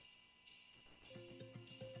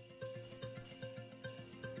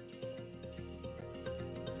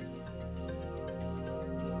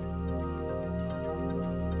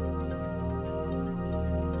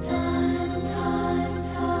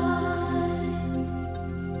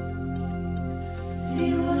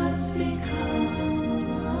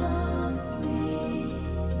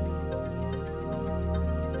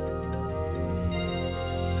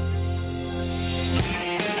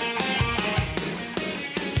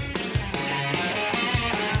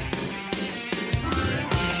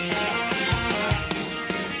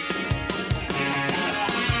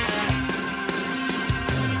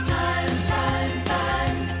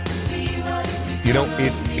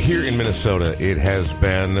Here in Minnesota, it has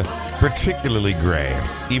been particularly gray,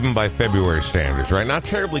 even by February standards, right? Not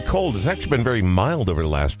terribly cold. It's actually been very mild over the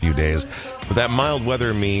last few days. But that mild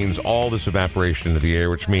weather means all this evaporation into the air,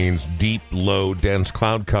 which means deep, low, dense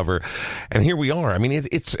cloud cover. And here we are. I mean,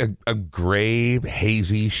 it's a gray,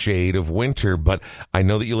 hazy shade of winter. But I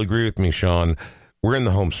know that you'll agree with me, Sean. We're in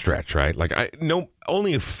the home stretch, right? Like,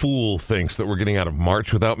 only a fool thinks that we're getting out of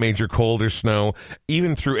March without major cold or snow,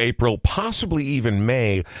 even through April, possibly even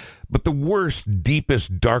May. But the worst,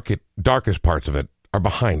 deepest, darkest parts of it are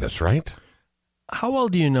behind us, right? How well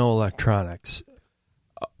do you know electronics?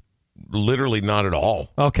 Literally not at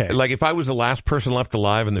all. Okay. Like, if I was the last person left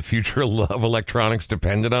alive and the future of electronics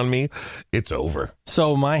depended on me, it's over.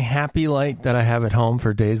 So my happy light that I have at home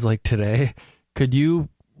for days like today, could you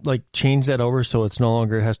change that over so it's no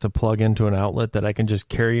longer has to plug into an outlet, that I can just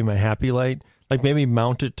carry my happy light? Like, maybe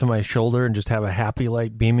mount it to my shoulder and just have a happy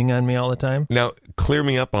light beaming on me all the time? Now, clear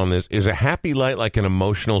me up on this. Is a happy light like an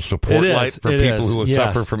emotional support light for people who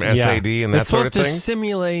suffer from SAD and that sort of thing? It's supposed to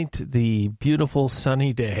simulate the beautiful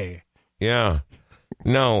sunny day. Yeah.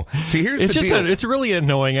 No. See, here's the deal. It's really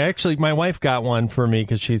annoying. Actually, my wife got one for me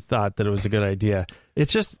because she thought that it was a good idea.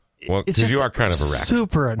 It's just... Well, because you are kind of a wreck.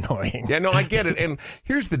 Super annoying. Yeah, no, I get it. And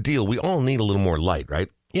here's the deal. We all need a little more light, right?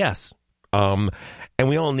 Yes. And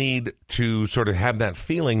we all need to sort of have that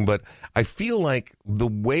feeling. But I feel like the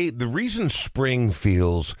reason spring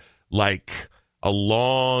feels like a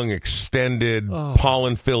long, extended,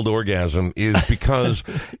 pollen-filled orgasm is because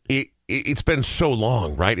it's been so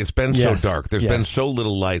long, right? It's been so dark. There's been so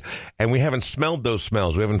little light, and we haven't smelled those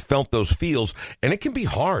smells. We haven't felt those feels, and it can be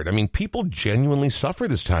hard. I mean, people genuinely suffer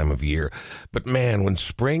this time of year. But, man, when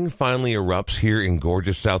spring finally erupts here in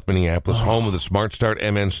gorgeous South Minneapolis, home of the Smart Start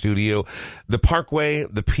MN studio, the Parkway,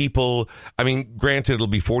 the people, I mean, granted, it'll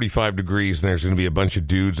be 45 degrees, and there's going to be a bunch of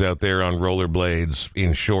dudes out there on rollerblades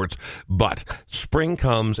in shorts, but spring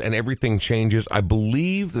comes and everything changes. I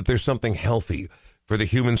believe that there's something healthy for the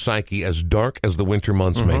human psyche, as dark as the winter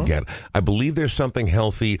months may get. I believe there's something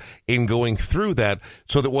healthy in going through that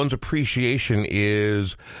so that one's appreciation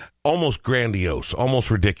is almost grandiose,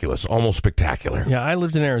 almost ridiculous, almost spectacular. Yeah, I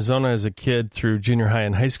lived in Arizona as a kid through junior high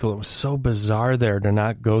and high school. It was so bizarre there to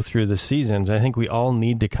not go through the seasons. I think we all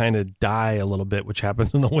need to kind of die a little bit, which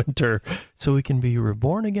happens in the winter, so we can be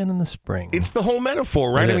reborn again in the spring. It's the whole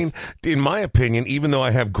metaphor, right? I mean, in my opinion, even though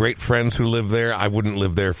I have great friends who live there, I wouldn't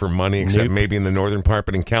live there for money, except maybe in the northern part,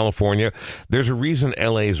 but in California, there's a reason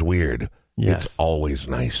LA's weird. Yes. It's always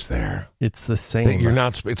nice there. It's the same.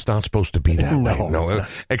 It's not supposed to be that way. No,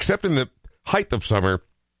 except in the height of summer,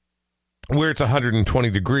 where it's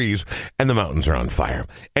 120 degrees and the mountains are on fire.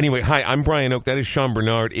 Anyway, hi, I'm Brian Oak. That is Sean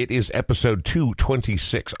Bernard. It is episode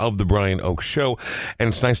 226 of The Brian Oak Show, and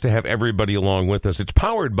it's nice to have everybody along with us. It's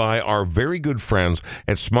powered by our very good friends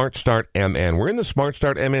at Smart Start MN. We're in the Smart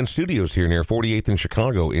Start MN studios here near 48th and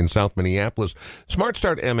Chicago in South Minneapolis. Smart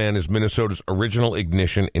Start MN is Minnesota's original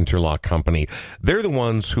ignition interlock company. They're the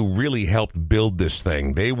ones who really helped build this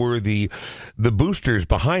thing. They were the boosters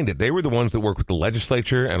behind it. They were the ones that worked with the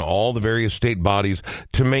legislature and all the various state bodies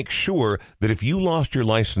to make sure that if you lost your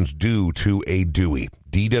license due to a DUI,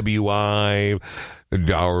 DWI,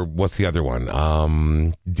 or what's the other one?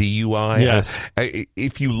 DUI. Yes.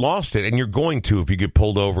 If you lost it, and you're going to, if you get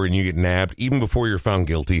pulled over and you get nabbed, even before you're found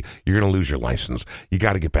guilty, you're going to lose your license. You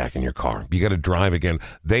got to get back in your car. You got to drive again.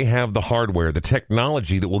 They have the hardware, the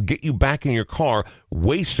technology that will get you back in your car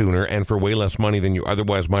way sooner and for way less money than you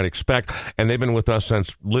otherwise might expect. And they've been with us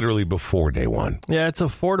since literally before day one. Yeah, it's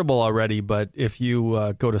affordable already, but if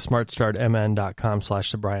you go to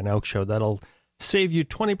smartstartmn.com/The Brian Oak Show, that'll save you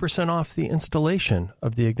 20% off the installation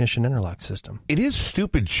of the ignition interlock system. It is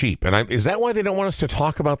stupid cheap. And is that why they don't want us to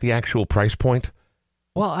talk about the actual price point?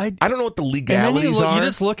 Well, I don't know what the legalities are. You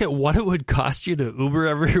just look at what it would cost you to Uber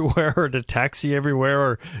everywhere or to taxi everywhere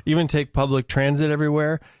or even take public transit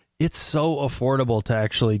everywhere. It's so affordable to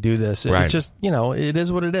actually do this. Right. It's just, it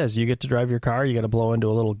is what it is. You get to drive your car. You got to blow into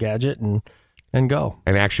a little gadget and go.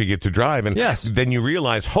 And actually get to drive. And then you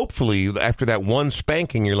realize, hopefully, after that one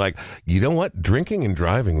spanking, you're like, you know what? Drinking and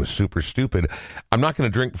driving was super stupid. I'm not going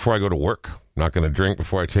to drink before I go to work. I'm not going to drink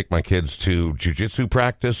before I take my kids to jiu-jitsu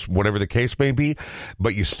practice, whatever the case may be.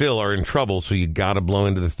 But you still are in trouble, so you got to blow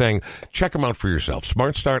into the thing. Check them out for yourself.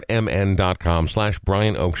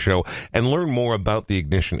 SmartStartMN.com/Brian Oak Show and learn more about the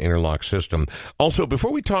ignition interlock system. Also,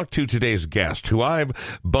 before we talk to today's guest, who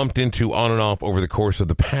I've bumped into on and off over the course of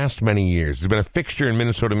the past many years, he's been a fixture in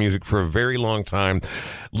Minnesota music for a very long time.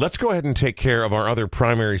 Let's go ahead and take care of our other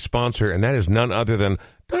primary sponsor, and that is none other than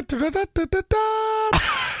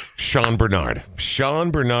Sean Bernard.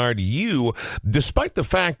 Sean Bernard, you, despite the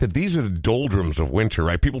fact that these are the doldrums of winter,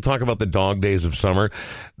 right? People talk about the dog days of summer.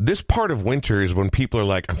 This part of winter is when people are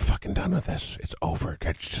like, I'm fucking done with this. It's over.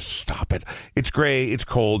 Just stop it. It's gray. It's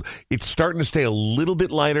cold. It's starting to stay a little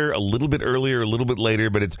bit lighter, a little bit earlier, a little bit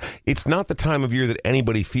later, but it's not the time of year that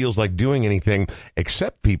anybody feels like doing anything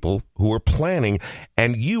except people who are planning.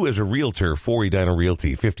 And you as a realtor for Edina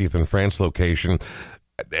Realty, 50th and France location,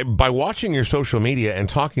 by watching your social media and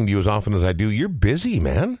talking to you as often as I do, you're busy,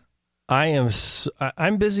 man. I'm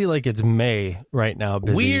busy like it's May right now.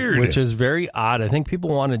 Busy, weird. Which is very odd. I think people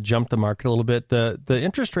want to jump the market a little bit. The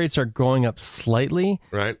interest rates are going up slightly,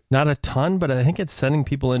 right? Not a ton, but I think it's sending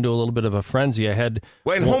people into a little bit of a frenzy. And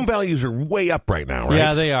home values are way up right now, right?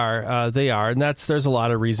 Yeah, they are, and there's a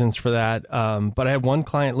lot of reasons for that. But I had one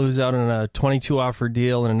client lose out on a 22 offer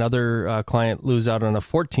deal, and another client lose out on a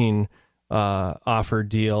 14 offer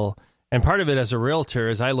deal. And part of it as a realtor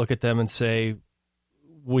is I look at them and say,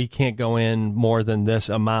 we can't go in more than this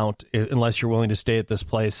amount unless you're willing to stay at this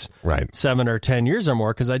place 7 or 10 years or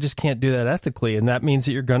more, because I just can't do that ethically. And that means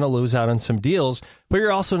that you're going to lose out on some deals, but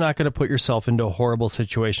you're also not going to put yourself into a horrible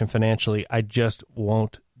situation financially. I just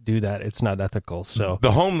won't do that. It's not ethical. So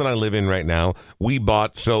the home that I live in right now, we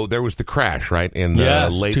bought, so there was the crash, right? In the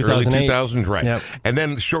early 2000s, right? Yep. And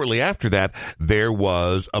then shortly after that, there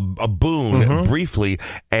was a boon briefly,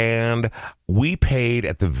 and we paid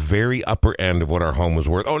at the very upper end of what our home was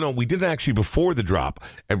worth. Oh, no, we did actually before the drop.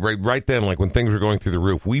 And right then, like when things were going through the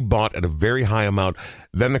roof, we bought at a very high amount.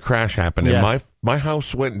 Then the crash happened, and my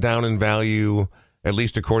house went down in value, at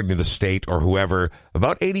least according to the state or whoever,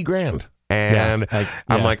 about $80,000. And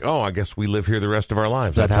I'm like, oh, I guess we live here the rest of our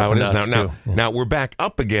lives. That's how it is now. Now we're back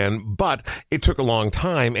up again, but it took a long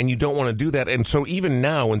time, and you don't want to do that. And so even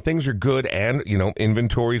now, when things are good and,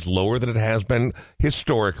 inventory's lower than it has been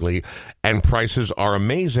historically, and prices are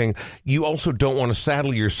amazing, you also don't want to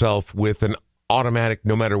saddle yourself with an automatic,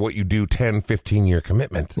 no matter what you do, 10, 15-year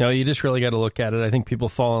commitment. No, you just really got to look at it. I think people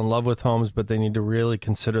fall in love with homes, but they need to really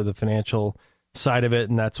consider the financial side of it,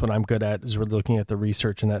 and that's what I'm good at, is we're looking at the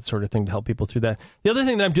research and that sort of thing to help people through that. The other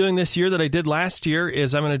thing that I'm doing this year that I did last year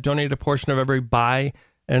is I'm going to donate a portion of every buy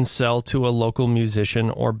and sell to a local musician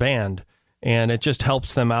or band, and it just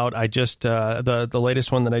helps them out. I just the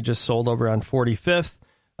latest one that I just sold over on 45th,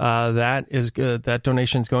 that is good. That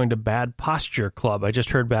donation is going to Bad Posture Club. I just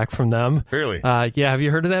heard back from them. Really? Yeah. Have you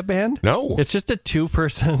heard of that band? No. It's just a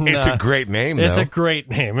 2-person. It's a great name. It's a great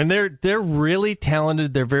name, and they're really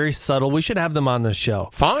talented. They're very subtle. We should have them on the show.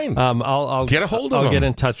 Fine. I'll get a hold of them. I'll get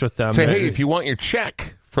in touch with them. Say, hey, if you want your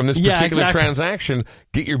check from this particular transaction,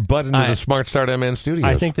 get your butt into the Smart Start MN studios.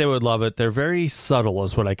 I think they would love it. They're very subtle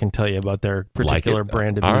is what I can tell you about their particular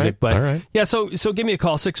brand of music. But yeah, so give me a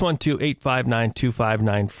call,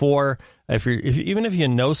 612-859-2594. Even if you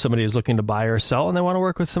know somebody who's looking to buy or sell and they want to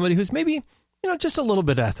work with somebody who's maybe, just a little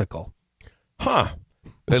bit ethical.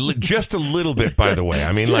 Just a little bit, by the way.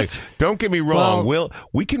 I mean, don't get me wrong.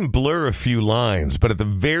 We can blur a few lines, but at the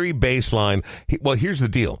very baseline, here's the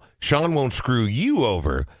deal. Sean won't screw you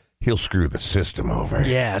over. He'll screw the system over.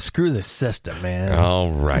 Yeah, screw the system, man.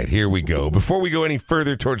 All right, here we go. Before we go any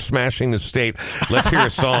further towards smashing the state, let's hear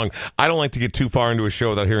a song. I don't like to get too far into a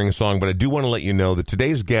show without hearing a song, but I do want to let you know that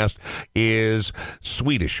today's guest is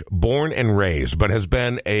Swedish, born and raised, but has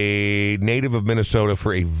been a native of Minnesota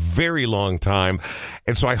for a very long time.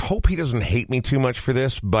 And so I hope he doesn't hate me too much for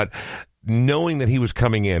this, but knowing that he was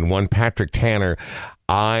coming in, one Patrick Tanner,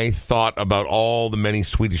 I thought about all the many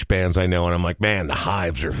Swedish bands I know, and I'm like, man, the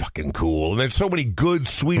Hives are fucking cool. And there's so many good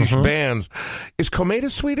Swedish bands. Is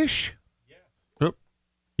Komeda Swedish?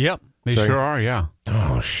 Yep, they sure are, yeah.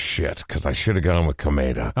 Oh, shit, because I should have gone with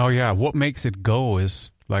Komeda. Oh, yeah, What Makes It Go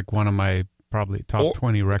is like one of my probably top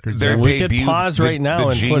 20 records. We could pause right now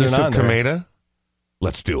and put it on Komeda?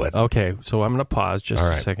 Let's do it. Okay, so I'm going to pause just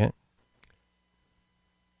a second.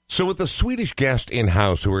 So with the Swedish guest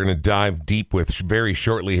in-house who we're going to dive deep with very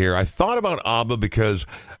shortly here, I thought about ABBA because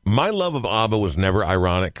my love of ABBA was never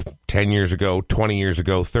ironic. 10 years ago, 20 years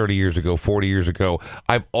ago, 30 years ago, 40 years ago,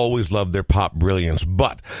 I've always loved their pop brilliance.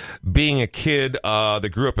 But being a kid that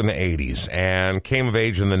grew up in the 80s and came of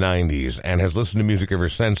age in the 90s and has listened to music ever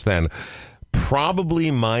since then,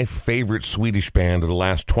 probably my favorite Swedish band of the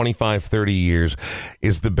last 25, 30 years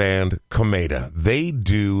is the band Komeda. They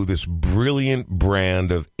do this brilliant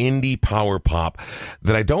brand of indie power pop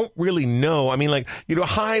that I don't really know. I mean,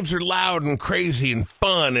 Hives are loud and crazy and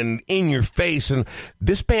fun and in your face, and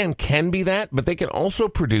this band can be that, but they can also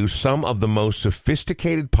produce some of the most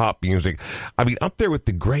sophisticated pop music. I mean, up there with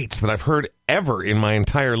the greats that I've heard ever in my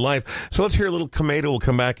entire life. So let's hear a little Komeda. We'll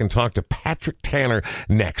come back and talk to Patrick Tanner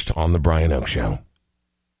next on The Brian Oak Show.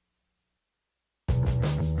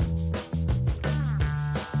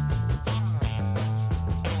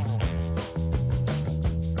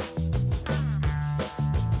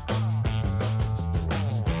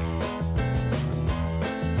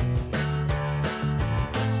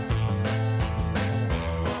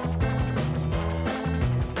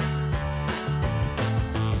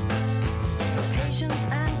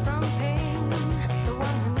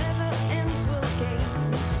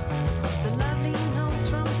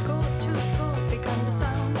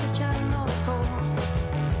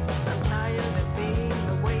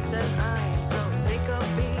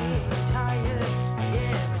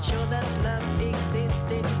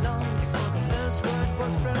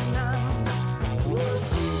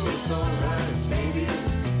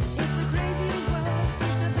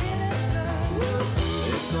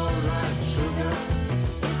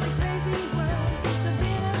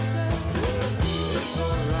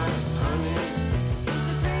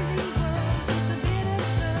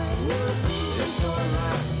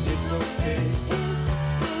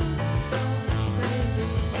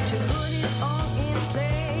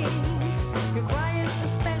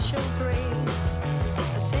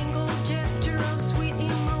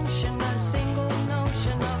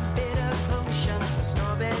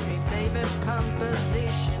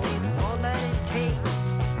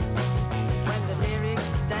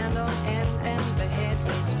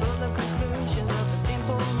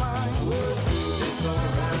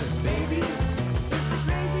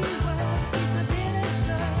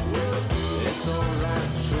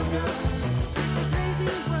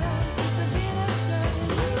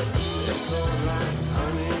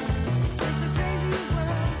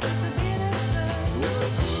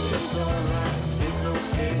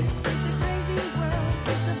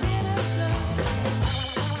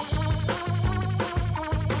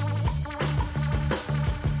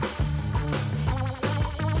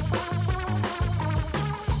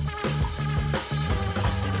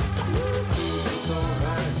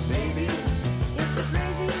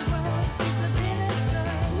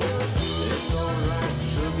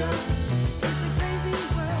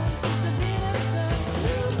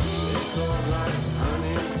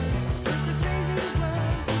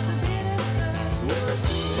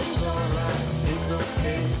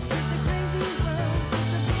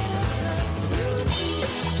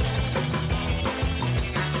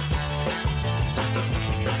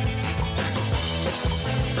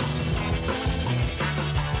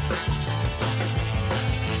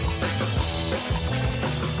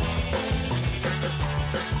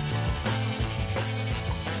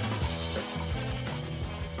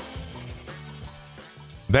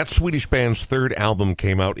 That Swedish band's third album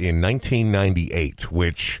came out in 1998,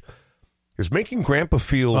 which is making Grandpa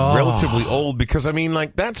feel relatively old because, I mean,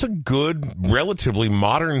 like, that's a good, relatively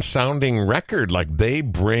modern-sounding record. Like, they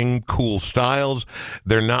bring cool styles.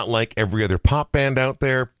 They're not like every other pop band out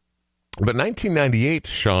there. But 1998,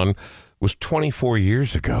 Sean, was 24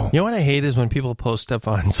 years ago. You know what I hate is when people post stuff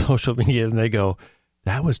on social media and they go,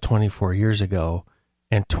 that was 24 years ago.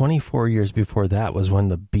 And 24 years before that was when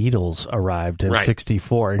the Beatles arrived in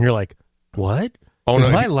 64. And you're like, what? Is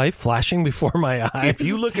my life flashing before my eyes? If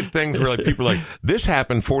you look at things where like people are like, this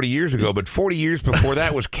happened 40 years ago, but 40 years before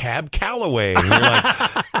that was Cab Calloway. And you're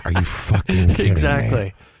like, are you fucking kidding Exactly.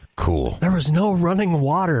 me? Cool. There was no running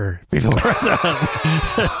water before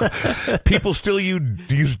that. People still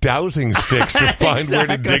use dowsing sticks to find where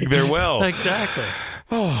to dig their well. Exactly.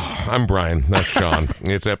 Oh, I'm Brian. That's Sean.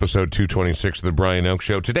 It's episode 226 of the Brian Oak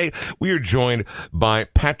Show. Today, we are joined by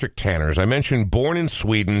Patrick Tanner. As I mentioned, born in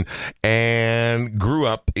Sweden and grew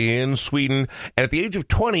up in Sweden. And at the age of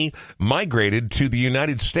 20, migrated to the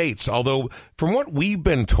United States. Although, from what we've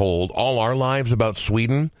been told all our lives about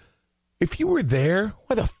Sweden, if you were there,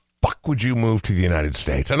 why the fuck would you move to the United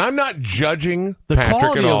States? And I'm not judging The Patrick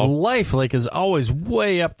quality at all. of life, like, is always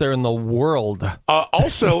way up there in the world.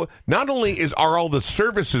 Also, not only are all the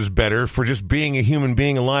services better for just being a human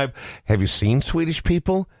being alive, have you seen Swedish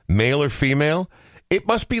people, male or female? It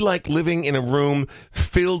must be like living in a room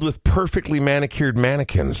filled with perfectly manicured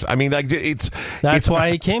mannequins. I mean, like That's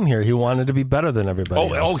why he came here. He wanted to be better than everybody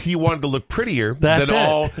else. Oh, he wanted to look prettier That's than it.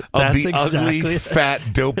 all of That's the exactly ugly, it. fat,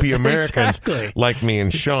 dopey Americans Exactly. like me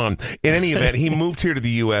and Sean. In any event, he moved here to the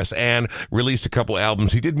U.S. and released a couple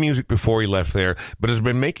albums. He did music before he left there, but has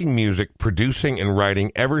been making music, producing, and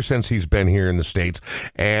writing ever since he's been here in the States.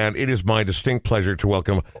 And it is my distinct pleasure to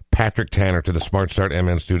welcome Patrick Tanner to the Smart Start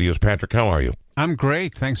MN Studios. Patrick, how are you? I'm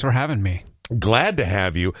great. Thanks for having me. Glad to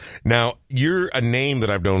have you. Now, you're a name that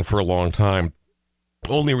I've known for a long time.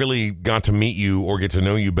 Only really got to meet you or get to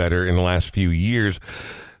know you better in the last few years.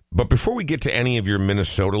 But before we get to any of your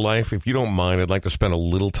Minnesota life, if you don't mind, I'd like to spend a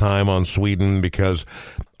little time on Sweden because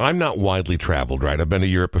I'm not widely traveled, right? I've been to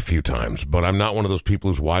Europe a few times, but I'm not one of those people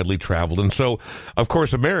who's widely traveled. And so, of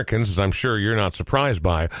course, Americans, as I'm sure you're not surprised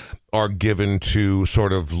by, are given to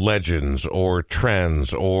sort of legends or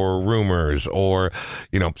trends or rumors or,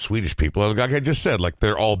 you know, Swedish people. Like I just said, like,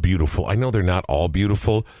 they're all beautiful. I know they're not all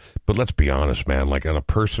beautiful, but let's be honest, man. Like, on a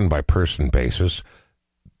person-by-person basis,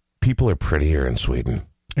 people are prettier in Sweden.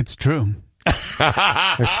 It's true.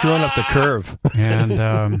 They're screwing up the curve.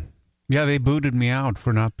 And yeah, they booted me out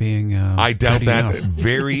for not being I doubt pretty that enough.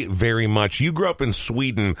 very, very much. You grew up in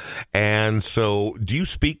Sweden, and so do you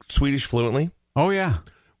speak Swedish fluently? Oh, yeah.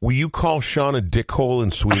 Will you call Sean a dickhole in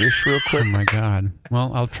Swedish real Oh, quick? my God.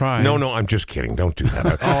 Well, I'll try. No, I'm just kidding. Don't do that.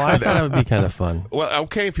 I thought it would be kind of fun. Well,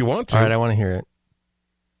 okay, if you want to. All right, I want to hear it.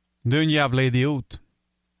 Du är en jävla idiot.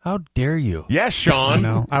 How dare you? Yes, I Sean.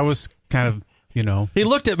 know. I was kind of, you know. He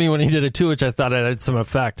looked at me when he did it too, which I thought it had some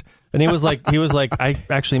effect. And he was like, I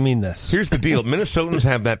actually mean this. Here's the deal. Minnesotans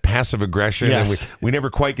have that passive aggression, Yes. and we never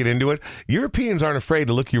quite get into it. Europeans aren't afraid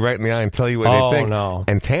to look you right in the eye and tell you what Oh, they think. no.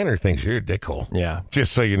 And Tanner thinks you're a dickhole. Yeah.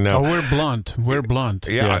 Just so you know. Oh, we're blunt. We're blunt.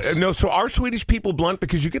 Yeah, Yes. no, so are Swedish people blunt?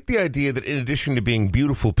 Because you get the idea that in addition to being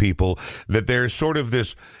beautiful people, that there's sort of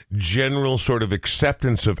this general sort of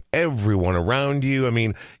acceptance of everyone around you. I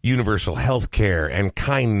mean, universal health care and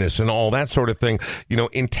kindness and all that sort of thing. You know,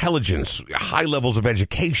 intelligence, high levels of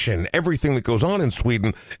education, everything that goes on in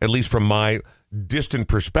Sweden, at least from my distant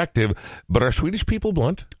perspective. But are Swedish people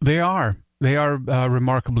blunt? They are. They are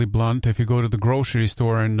remarkably blunt. If you go to the grocery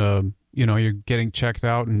store and you know, you're getting checked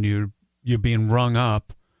out and you're being rung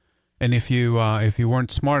up, and if you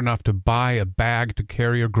weren't smart enough to buy a bag to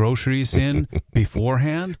carry your groceries in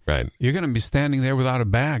beforehand, Right. you're going to be standing there without a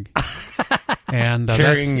bag. And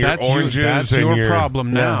Carrying your oranges that's and your your-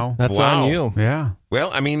 problem now. That's Wow. on you. Yeah. Well,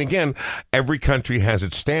 I mean, again, every country has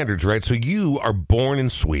its standards, right? So you are born in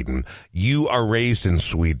Sweden. You are raised in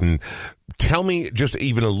Sweden. Tell me just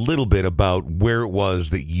even a little bit about where it was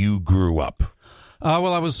that you grew up.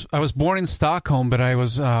 Well, I was born in Stockholm, but I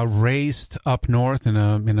was raised up north in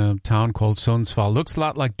a town called Sundsvall. Looks a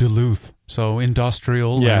lot like Duluth, so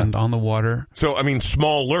industrial Yeah. and on the water. So, I mean,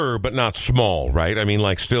 smaller, but not small, right? I mean,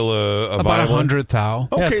 like still a About violent- 100,000.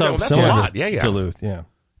 Okay, yeah, no, that's a similar to lot. Yeah. Duluth, yeah.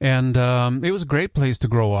 And it was a great place to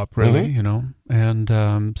grow up, really, Mhm. you know.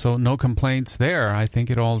 And so no complaints there. I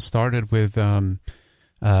think it all started with, you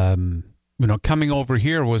know, coming over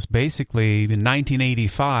here was basically in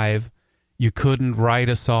 1985. You couldn't write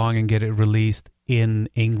a song and get it released in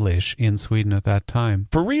English in Sweden at that time.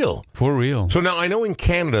 For real? For real. So now I know in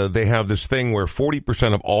Canada they have this thing where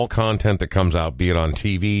 40% of all content that comes out, be it on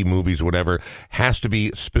TV, movies, whatever, has to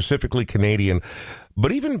be specifically Canadian.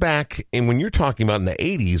 But even back when you're talking about in the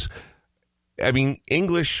 80s, I mean,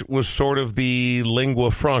 English was sort of the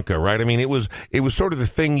lingua franca, right? I mean, it was sort of the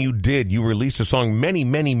thing you did. You released a song. Many,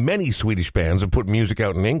 many, many Swedish bands have put music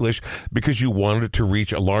out in English because you wanted it to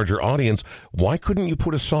reach a larger audience. Why couldn't you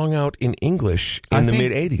put a song out in English in the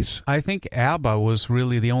mid-'80s? I think ABBA was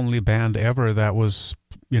really the only band ever that was,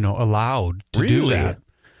 allowed to do that.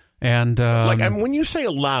 And when you say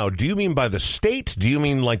allowed, do you mean by the state? Do you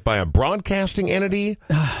mean like by a broadcasting entity?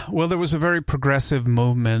 Well, there was a very progressive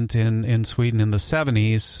movement in Sweden in the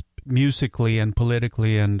 70s, musically and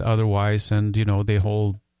politically and otherwise. And, the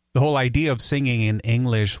whole idea of singing in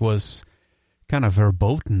English was kind of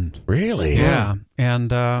verboten. Really? Yeah.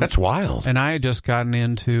 And that's wild. And I had just gotten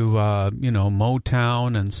into,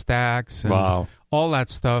 Motown and Stax and all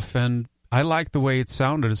that stuff. And I liked the way it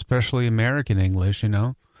sounded, especially American English,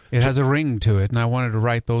 It has a ring to it, and I wanted to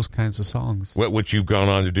write those kinds of songs. Which you've gone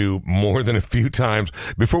on to do more than a few times.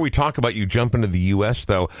 Before we talk about you jump into the U.S.,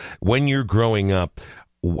 though, when you're growing up,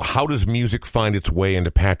 how does music find its way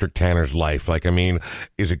into Patrick Tanner's life? Like, I mean,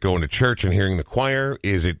 is it going to church and hearing the choir?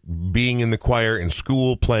 Is it being in the choir in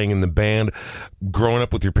school, playing in the band, growing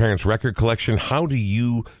up with your parents' record collection? How do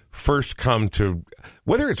you first come to,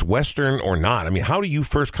 whether it's Western or not, I mean, how do you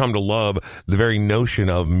first come to love the very notion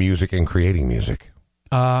of music and creating music?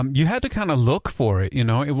 You had to kind of look for it,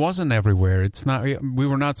 It wasn't everywhere. We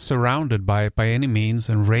were not surrounded by it by any means,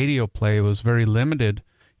 and radio play was very limited.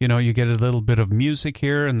 You get a little bit of music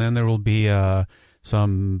here, and then there will be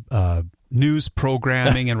some news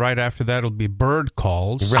programming, and right after that it'll be bird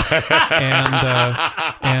calls. And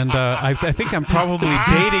I think I'm probably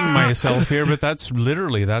dating myself here, but that's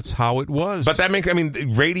how it was. But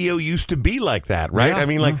radio used to be like that, right? Yeah. I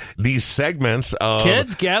mean, these segments of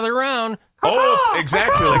kids gather around. Oh,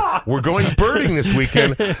 exactly. Like, we're going birding this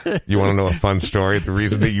weekend. You want to know a fun story? The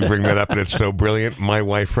reason that you bring that up and it's so brilliant, my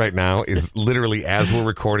wife right now is literally, as we're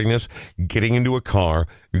recording this, getting into a car,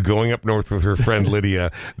 going up north with her friend Lydia.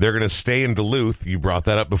 They're going to stay in Duluth. You brought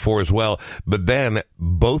that up before as well. But then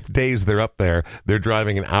both days they're up there, they're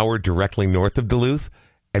driving an hour directly north of Duluth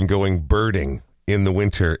and going birding in the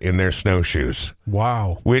winter in their snowshoes.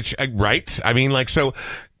 Wow. Which, right? I mean, so...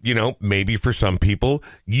 maybe for some people,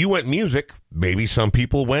 you went music. Maybe some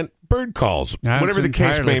people went bird calls. That's whatever the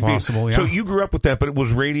case may possible, be. yeah. So you grew up with that, but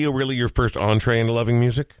was radio really your first entree into loving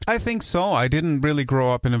music? I think so. I didn't really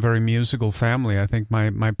grow up in a very musical family. I think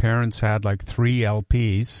my parents had like 3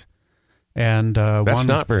 LPs. And that's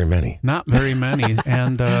not very many. Not very many.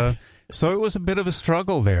 And so it was a bit of a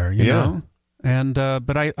struggle there, you know? And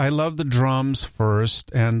but I loved the drums first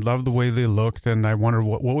and loved the way they looked. And I wondered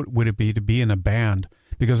what would it be to be in a band?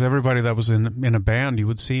 Because everybody that was in a band, you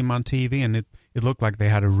would see them on TV, and it looked like they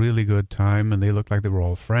had a really good time, and they looked like they were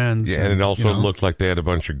all friends. Yeah, and it also looked like they had a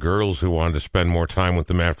bunch of girls who wanted to spend more time with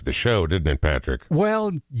them after the show, didn't it, Patrick?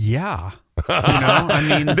 Well, yeah. I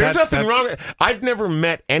mean, there's nothing wrong. I've never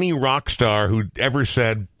met any rock star who ever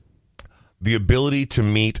said the ability to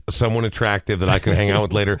meet someone attractive that I could hang out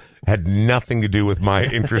with later had nothing to do with my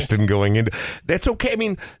interest in going into. That's okay. I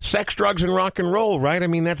mean, sex, drugs, and rock and roll, right? I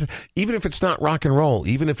mean, that's even if it's not rock and roll,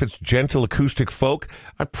 even if it's gentle acoustic folk,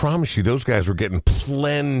 I promise you those guys were getting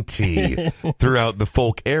plenty throughout the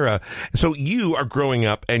folk era. So you are growing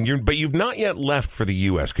up, but you've not yet left for the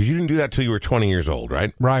U.S. because you didn't do that till you were 20 years old,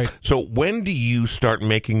 right? Right. So when do you start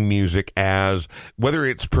making music as, whether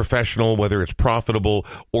it's professional, whether it's profitable,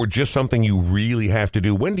 or just something you really have to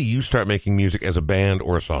do? When do you start making music as a band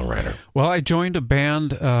or a songwriter? Well, I joined a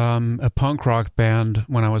band, a punk rock band,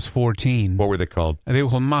 when I was 14. What were they called? They were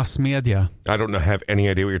called Mass Media. I don't have any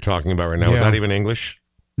idea what you're talking about right now. Is that even English?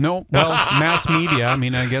 No, well, mass media. I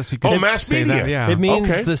mean, I guess you could mass say media. that. Yeah, it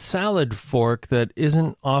means the salad fork that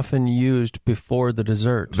isn't often used before the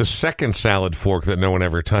dessert. The second salad fork that no one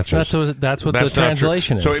ever touches. That's what the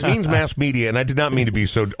translation is. So it means mass media, and I did not mean to be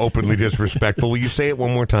so openly disrespectful. Will you say it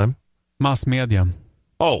one more time? Mass media.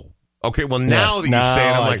 Oh. Okay, well, now that you say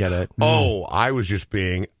it, I'm like, get it. Oh, I was just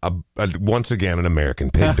being, once again, an American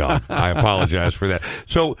pig dog. I apologize for that.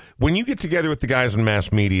 So when you get together with the guys in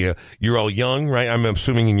mass media, you're all young, right? I'm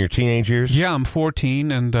assuming in your teenage years? Yeah, I'm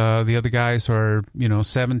 14, and the other guys are,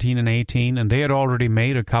 17 and 18, and they had already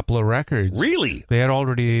made a couple of records. Really? They had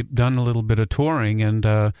already done a little bit of touring, and...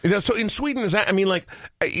 So in Sweden, is that,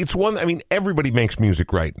 it's one, everybody makes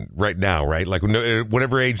music right now, right? Like,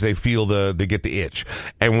 whatever age they feel they get the itch.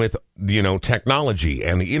 And with technology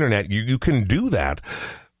and the internet, you can do that.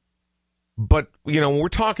 But, we're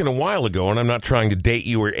talking a while ago, and I'm not trying to date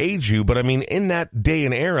you or age you, but I mean, in that day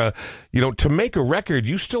and era, to make a record,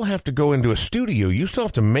 you still have to go into a studio. You still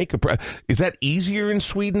have to make is that easier in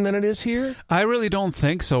Sweden than it is here? I really don't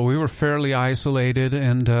think so. We were fairly isolated,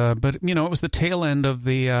 and but it was the tail end of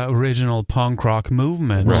the original punk rock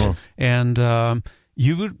movement, right. And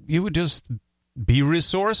you would just be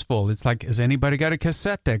resourceful. It's like, has anybody got a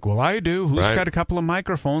cassette deck? Well, I do. Who's right. got a couple of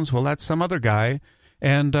microphones? Well, that's some other guy.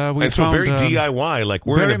 And we and so found, very DIY, like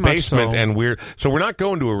we're in a basement, so. And we're not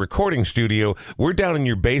going to a recording studio. We're down in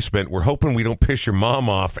your basement. We're hoping we don't piss your mom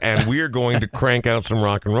off, and we're going to crank out some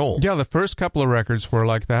rock and roll. Yeah, the first couple of records were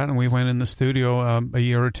like that, and we went in the studio a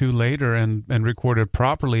year or two later and recorded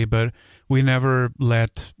properly, but we never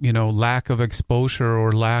let lack of exposure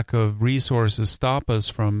or lack of resources stop us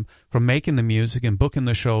from making the music and booking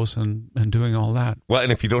the shows and doing all that. Well,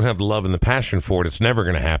 and if you don't have the love and the passion for it, it's never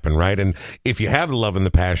going to happen, right? And if you have the love and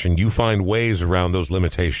the passion, you find ways around those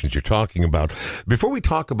limitations you're talking about. Before we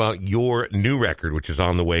talk about your new record, which is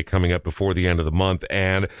on the way, coming up before the end of the month,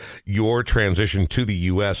 and your transition to the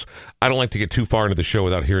U.S., I don't like to get too far into the show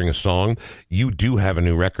without hearing a song. You do have a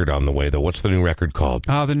new record on the way, though. What's the new record called?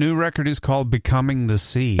 The new record is called Becoming the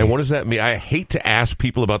Sea. And what does that mean? I hate to ask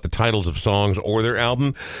people about the titles of songs or their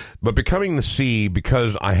album, but Becoming the Sea,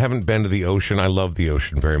 because I haven't been to the ocean. I love the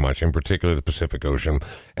ocean very much, in particular the Pacific Ocean,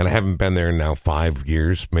 and I haven't been there in now 5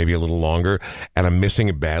 years, maybe a little longer, and I'm missing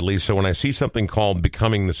it badly. So when I see something called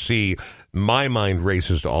Becoming the Sea, my mind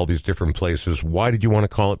races to all these different places. Why did you want to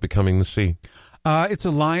call it Becoming the Sea? It's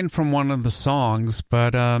a line from one of the songs,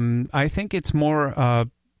 but I think it's more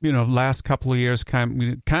last couple of years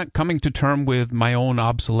coming to term with my own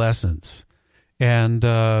obsolescence. And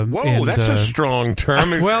whoa, that's a strong term.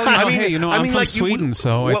 Well, I'm from Sweden,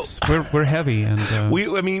 so we're heavy, and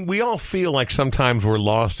we all feel like sometimes we're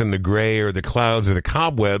lost in the gray or the clouds or the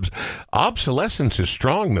cobwebs. Obsolescence is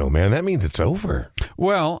strong, though, man. That means it's over.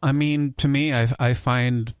 Well, I mean, to me, I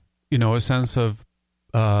find a sense of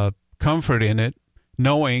comfort in it,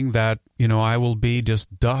 knowing that I will be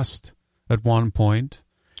just dust at one point,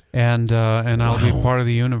 and I'll be part of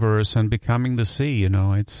the universe and becoming the sea.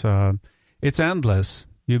 It's endless.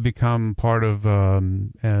 You become part of a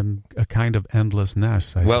kind of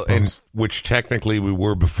endlessness, I suppose. And which technically we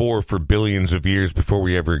were before for billions of years before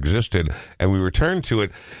we ever existed, and we return to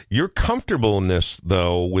it. You're comfortable in this,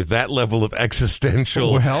 though, with that level of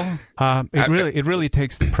existential. Well, it really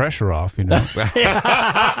takes the pressure off,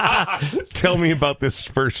 Tell me about this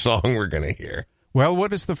first song we're going to hear. Well,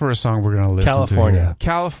 what is the first song we're going to listen to?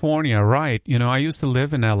 California, right. I used to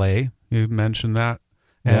live in L.A. You mentioned that.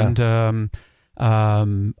 Yeah.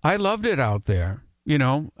 And I loved it out there,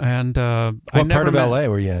 and what part of LA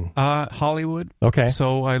were you in? Hollywood. Okay.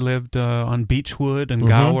 So I lived on Beechwood and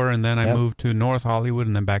Gower, and then I moved to North Hollywood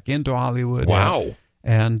and then back into Hollywood. Wow.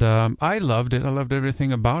 And I loved it. I loved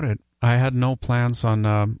everything about it. I had no plans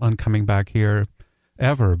on coming back here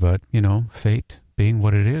ever, but, fate being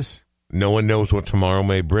what it is. No one knows what tomorrow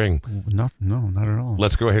may bring. No, not at all.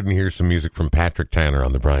 Let's go ahead and hear some music from Patrick Tanner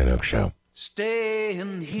on The Brian Oak Show.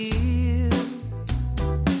 Staying here,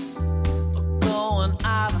 going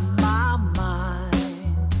out of my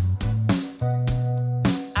mind.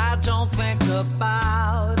 I don't think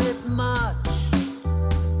about it much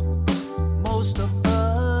most of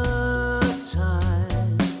the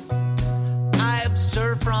time. I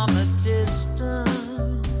observe from a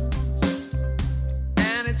distance,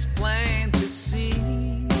 and it's plain to see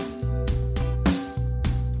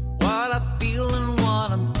what I feel and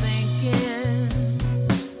what I'm thinking.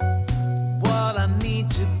 What I need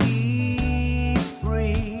to be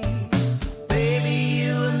free. Baby,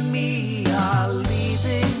 you and me are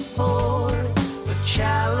leaving for the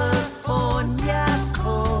California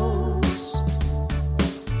coast.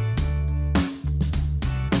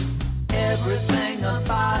 Everything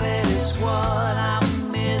about it is what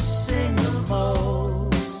I'm missing the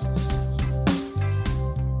most.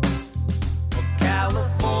 Well,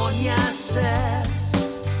 California says,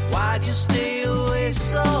 why'd you stay away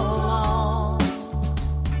so long?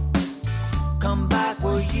 Come back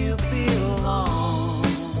where you belong.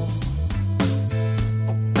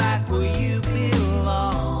 Back where you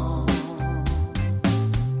belong.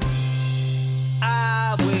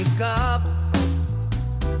 I wake up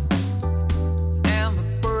and the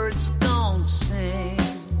birds don't sing.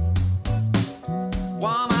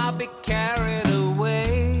 Wanna be carried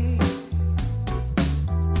away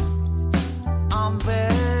on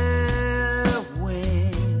their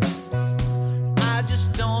wings.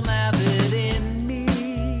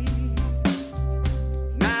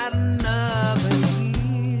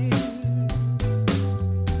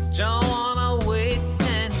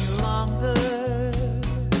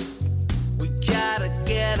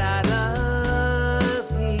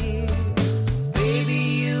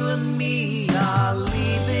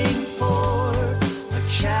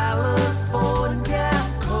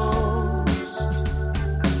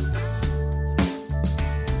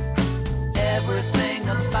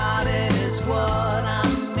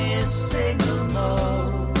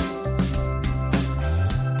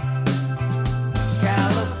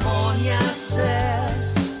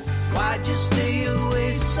 stay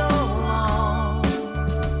away so long?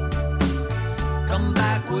 Come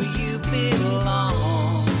back where you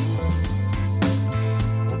belong.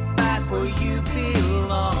 Back where you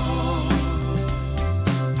belong.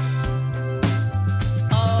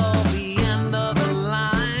 Oh, the end of the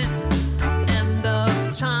line, end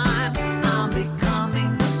of time. I'm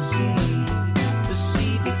becoming the sea. The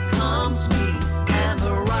sea becomes me, and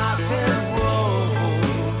the rock and roll.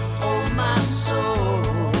 Oh, my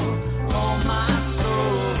soul. Oh, my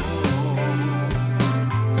soul.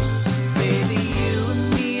 Baby, you and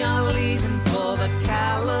me are leaving for the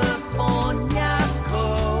California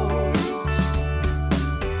coast.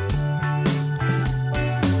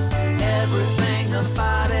 Everything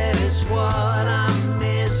about it is what I'm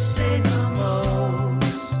missing the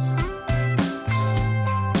most.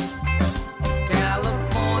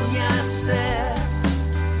 California says,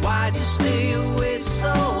 why'd you stay away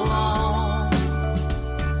so long?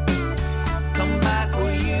 Come back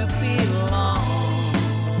where you belong.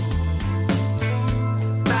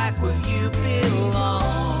 Back where you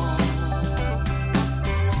belong.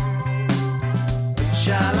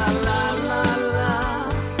 Sha la la la la,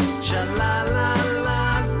 sha la la la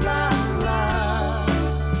la la,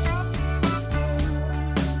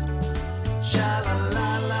 sha la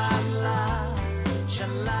la la la, sha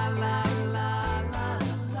la la la la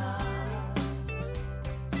la,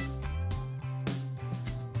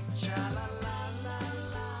 sha la la la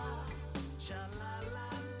la, sha la la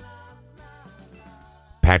la.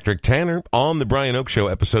 Patrick Tanner on the Brian Oak Show,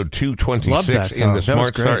 episode Love that 226 song. in the That was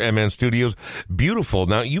Smart Star great. MN Studios. Beautiful.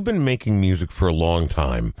 Now, you've been making music for a long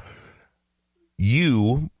time.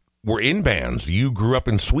 You were in bands. You grew up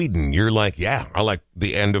in Sweden. You're like, yeah, I like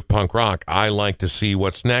the end of punk rock. I like to see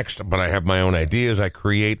what's next, but I have my own ideas. I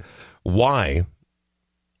create. Why?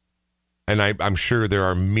 And I'm sure there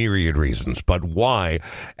are myriad reasons, but why,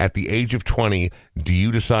 at the age of 20, do you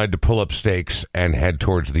decide to pull up stakes and head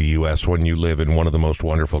towards the U.S. when you live in one of the most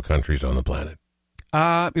wonderful countries on the planet?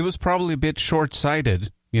 It was probably a bit short-sighted,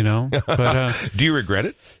 you know. But Do you regret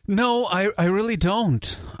it? no, I really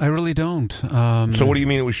don't. I really don't. So what do you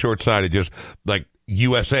mean it was short-sighted? Just like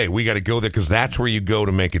USA, we got to go there because that's where you go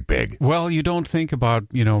to make it big. Well, you don't think about,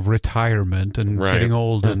 retirement and Right. getting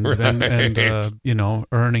old and, Right.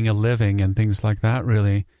 earning a living and things like that,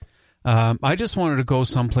 really. I just wanted to go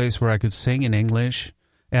someplace where I could sing in English,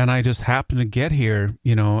 and I just happened to get here,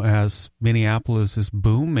 as Minneapolis is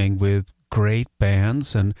booming with great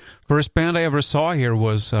bands. And first band I ever saw here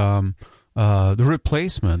was The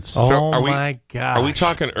Replacements. Oh, So are we- my gosh. Are we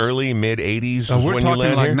talking early, mid-'80s We're when you talking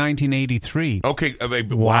landed like here? 1983. Okay,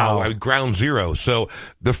 Wow. wow, ground zero. So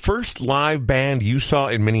the first live band you saw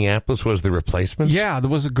in Minneapolis was The Replacements? Yeah, there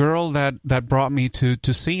was a girl that brought me to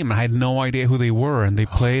see them. I had no idea who they were, and they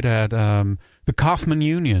played at the Kaufman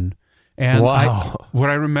Union. And Wow. what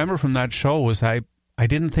I remember from that show was I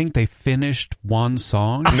didn't think they finished one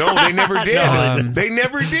song. No, they never did. No. They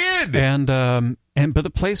never did. But the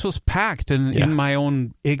place was packed, and Yeah. in my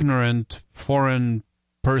own ignorant foreign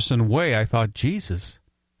person way, I thought, Jesus,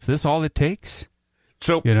 is this all it takes?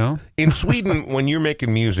 So in Sweden, when you're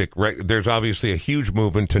making music, right, there's obviously a huge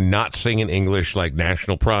movement to not sing in English, like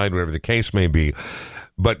national pride, whatever the case may be.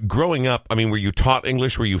 But growing up, I mean, were you taught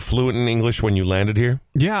English? Were you fluent in English when you landed here?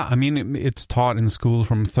 Yeah, I mean, it's taught in school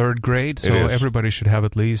from third grade, so It is. everybody should have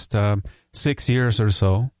at least 6 years or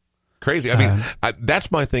so. Crazy. I mean,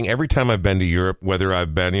 that's my thing. Every time I've been to Europe, whether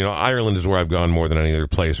I've been, Ireland is where I've gone more than any other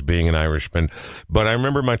place, being an Irishman. But I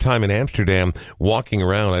remember my time in Amsterdam walking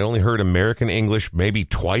around. I only heard American English maybe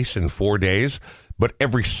twice in 4 days. But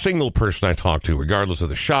every single person I talked to, regardless of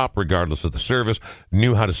the shop, regardless of the service,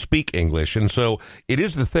 knew how to speak English. And so it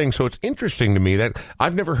is the thing. So it's interesting to me that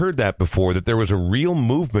I've never heard that before, that there was a real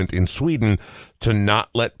movement in Sweden to not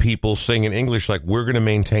let people sing in English, like we're going to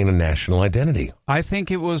maintain a national identity. I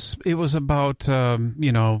think it was about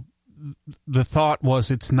the thought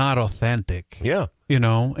was it's not authentic. Yeah.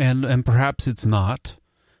 And perhaps it's not.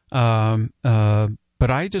 But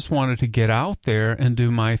I just wanted to get out there and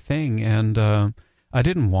do my thing, and I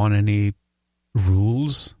didn't want any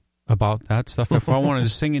rules about that stuff. If I wanted to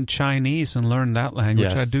sing in Chinese and learn that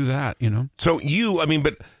language, Yes. I'd do that,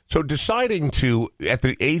 So deciding to, at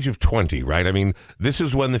the age of 20, right? I mean, this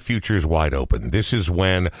is when the future is wide open. This is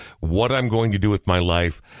when what I'm going to do with my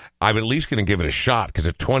life. I'm at least going to give it a shot, because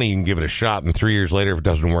at 20 you can give it a shot, and 3 years later, if it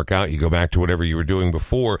doesn't work out, you go back to whatever you were doing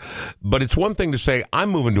before. But it's one thing to say, I'm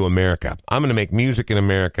moving to America. I'm going to make music in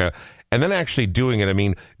America, and then actually doing it. I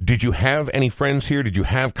mean, did you have any friends here? Did you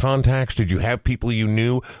have contacts? Did you have people you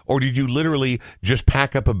knew? Or did you literally just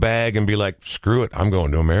pack up a bag and be like, screw it, I'm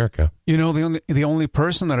going to America? You know, the only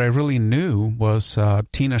person that I really knew was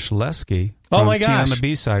Tina Shaleski. Oh, my Tina on gosh. the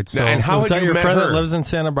B-side. So, And how Was had that you your met friend her? that lives in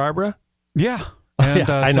Santa Barbara? yeah. And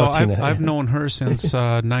Yeah, I know so Tina. I've known her since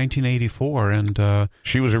 1984, and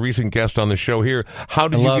She was a recent guest on the show here. How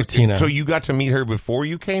did I you love get Tina. So you got to meet her before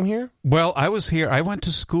you came here? well, I was here. I went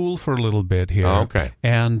to school for a little bit here. Oh, okay.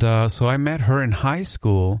 And so I met her in high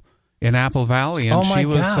school in Apple Valley, and Oh, my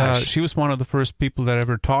gosh. she was one of the first people that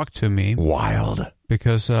ever talked to me. Wild.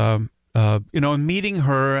 Because meeting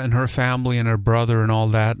her and her family and her brother and all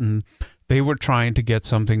that, and they were trying to get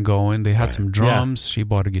something going. They had some drums. She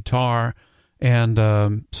bought a guitar, and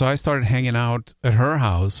so I started hanging out at her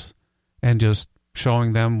house and just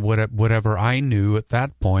showing them whatever I knew at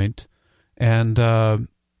that point. And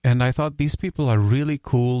I thought, these people are really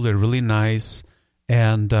cool. They're really nice,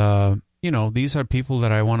 and these are people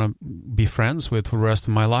that I want to be friends with for the rest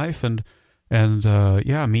of my life. And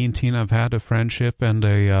me and Tina have had a friendship and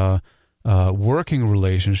a working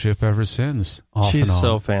relationship ever since. She's and on.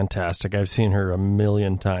 so fantastic. I've seen her a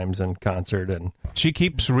million times in concert, and She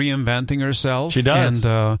keeps reinventing herself. She does.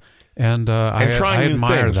 And I trying new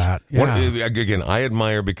admire things. that. Yeah. Again, I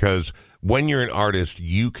admire, because when you're an artist,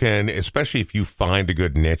 you can, especially if you find a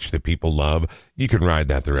good niche that people love, you can ride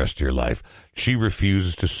that the rest of your life. She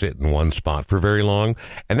refuses to sit in one spot for very long,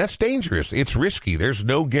 and that's dangerous. It's risky. There's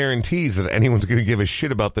no guarantees that anyone's going to give a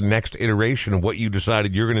shit about the next iteration of what you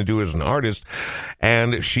decided you're going to do as an artist,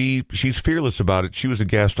 and she's fearless about it. She was a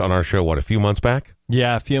guest on our show, a few months back?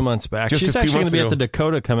 yeah, a few months back. Just She's a few actually going to months be ago. at the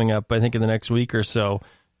Dakota coming up, I think, in the next week or so,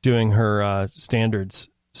 doing her standards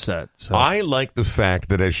set. So. I like the fact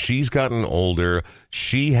that as she's gotten older,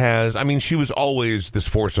 she was always this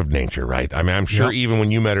force of nature, right? I mean, I'm sure even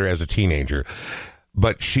when you met her as a teenager,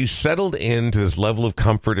 but she's settled into this level of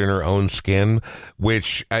comfort in her own skin,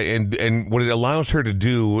 which, and what it allows her to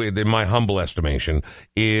do, in my humble estimation,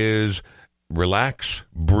 is relax,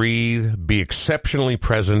 breathe, be exceptionally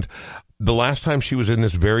present. The last time she was in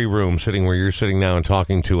this very room, sitting where you're sitting now and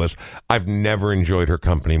talking to us, I've never enjoyed her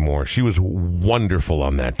company more. She was wonderful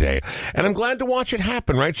on that day. And I'm glad to watch it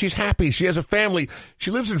happen, right? She's happy. She has a family.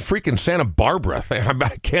 She lives in freaking Santa Barbara.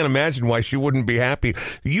 I can't imagine why she wouldn't be happy.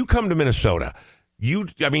 You come to Minnesota. You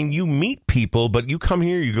meet people, but you come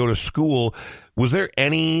here, you go to school. Was there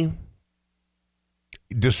any...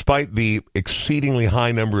 Despite the exceedingly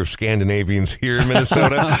high number of Scandinavians here in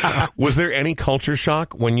Minnesota, was there any culture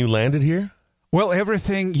shock when you landed here? Well,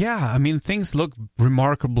 everything, yeah. I mean, things look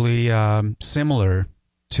remarkably similar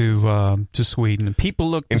to Sweden. People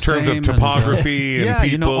look In the terms same of topography and yeah,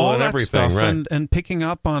 people all and that everything, stuff. right? And picking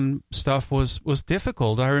up on stuff was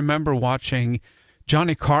difficult. I remember watching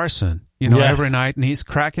Johnny Carson, Yes. every night, and he's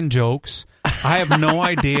cracking jokes. I have no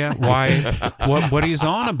idea what he's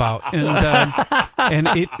on about, and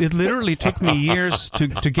it literally took me years to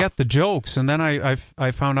get the jokes, and then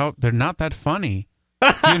I found out they're not that funny.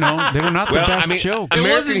 They were not the best jokes. It American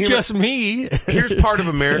wasn't humor- just me. Here's part of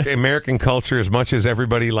American culture, as much as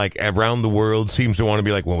everybody like around the world seems to want to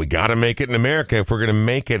be like, well, we got to make it in America if we're going to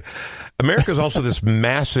make it. America is also this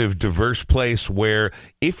massive, diverse place where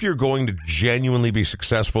if you're going to genuinely be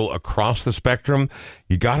successful across the spectrum,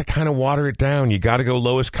 you got to kind of water it down. You got to go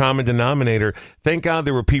lowest common denominator. Thank God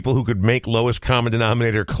there were people who could make lowest common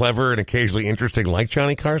denominator clever and occasionally interesting, like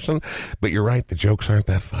Johnny Carson. But you're right, the jokes aren't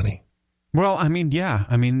that funny. Well, I mean, yeah.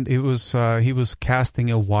 I mean, it was he was casting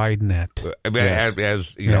a wide net.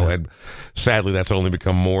 As you know, and sadly, that's only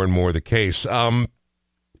become more and more the case. So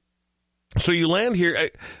you land here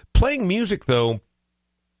playing music, though.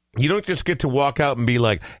 You don't just get to walk out and be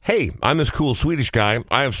like, hey, I'm this cool Swedish guy.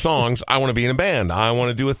 I have songs. I want to be in a band. I want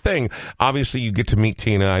to do a thing. Obviously, you get to meet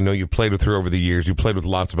Tina. I know you've played with her over the years. You've played with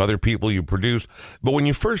lots of other people you produce. But when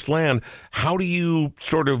you first land, how do you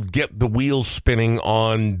sort of get the wheels spinning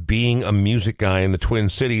on being a music guy in the Twin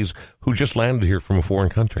Cities who just landed here from a foreign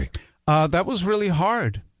country? That was really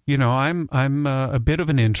hard. I'm a bit of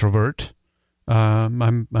an introvert.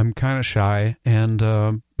 I'm kind of shy,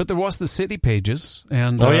 and but there was the City Pages,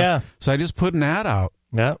 and so I just put an ad out,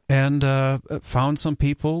 and found some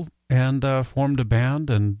people, and formed a band,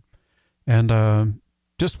 and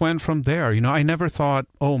just went from there. I never thought,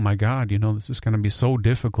 oh my God, this is going to be so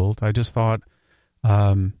difficult. I just thought,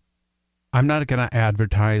 I'm not going to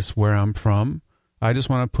advertise where I'm from. I just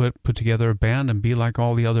want to put together a band and be like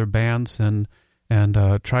all the other bands, and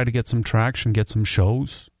try to get some traction, get some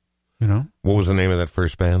shows. you know. What was the name of that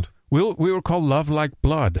first band? We were called Love Like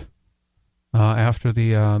Blood, after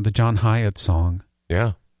the John Hyatt song.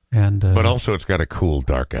 Yeah. And but also it's got a cool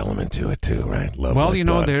dark element to it too, right? Love well, Like you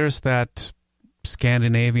know, Blood. there's that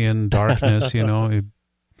Scandinavian darkness, you know.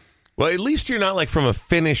 Well, at least you're not like from a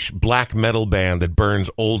Finnish black metal band that burns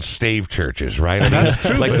old stave churches, right? I mean, That's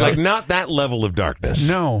true, Like, but- like not that level of darkness.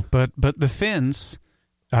 No, but the Finns,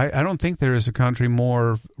 I don't think there is a country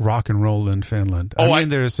more rock and roll than Finland. I mean,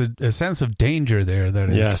 there's a sense of danger there that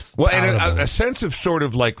is Yes. Well, and palatable. a sense of sort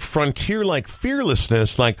of like frontier-like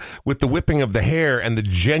fearlessness, like with the whipping of the hair and the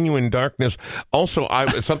genuine darkness. Also,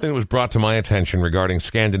 something that was brought to my attention regarding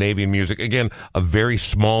Scandinavian music. Again, a very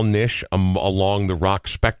small niche along the rock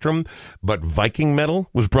spectrum, but Viking metal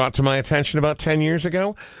was brought to my attention about 10 years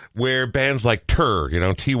ago, where bands like Tyr,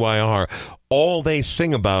 TYR, all they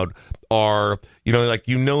sing about are, like,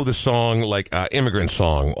 the song like Immigrant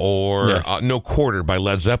Song or Yes. No Quarter by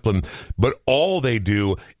Led Zeppelin, but all they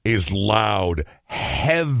do is loud,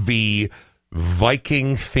 heavy,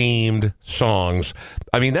 Viking-themed songs.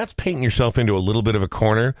 I mean, that's painting yourself into a little bit of a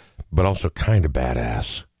corner, but also kind of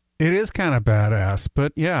badass. It is kind of badass,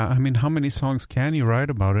 but yeah, I mean, how many songs can you write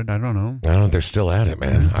about it? I don't know. Oh, they're still at it,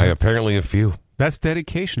 man. Apparently a few. That's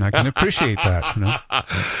dedication. I can appreciate that. You know?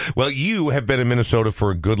 Well, you have been in Minnesota for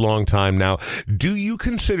a good long time now. Do you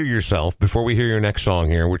consider yourself, before we hear your next song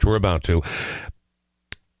here, which we're about to,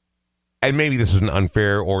 and maybe this is an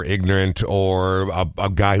unfair or ignorant or a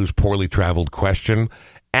guy who's poorly traveled question,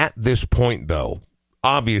 at this point, though,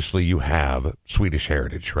 obviously you have Swedish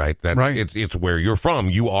heritage, right? That's Right. It's where you're from.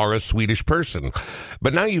 You are a Swedish person.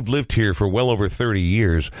 But now you've lived here for well over 30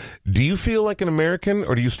 years. Do you feel like an American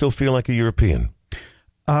or do you still feel like a European?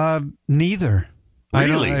 Neither.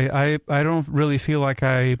 Really? I don't really feel like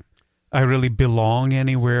I really belong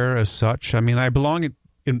anywhere as such. I mean, I belong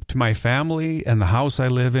to my family and the house I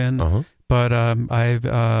live in, but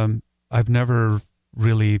I've never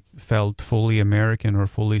really felt fully American or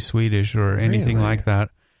fully Swedish or anything Really? like that.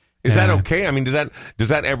 Is that okay? I mean, does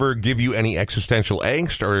that ever give you any existential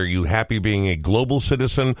angst, or are you happy being a global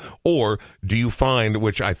citizen, or do you find,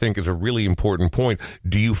 which I think is a really important point,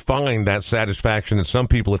 do you find that satisfaction that some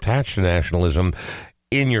people attach to nationalism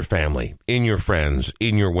in your family, in your friends,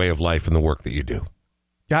 in your way of life, and the work that you do?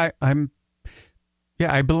 Yeah,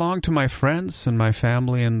 I belong to my friends and my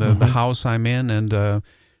family and the house I'm in, and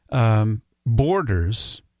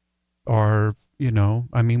borders are,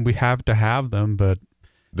 I mean, we have to have them, but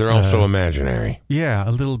They're also imaginary. yeah,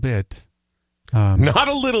 a little bit. Not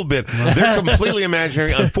a little bit. They're completely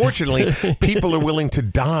imaginary. Unfortunately, people are willing to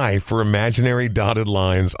die for imaginary dotted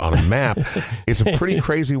lines on a map. It's a pretty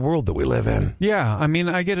crazy world that we live in. Yeah, I mean,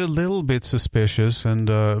 I get a little bit suspicious, and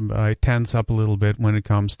I tense up a little bit when it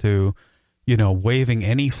comes to, waving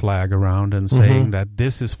any flag around and saying that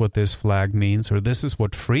this is what this flag means or this is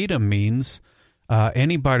what freedom means.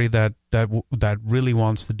 Anybody that really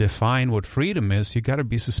wants to define what freedom is, you got to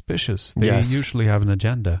be suspicious. They Yes. usually have an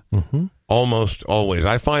agenda. Almost always.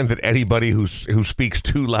 I find that anybody who speaks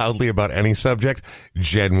too loudly about any subject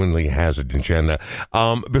genuinely has an agenda.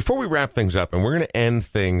 Before we wrap things up, and we're going to end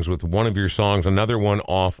things with one of your songs, another one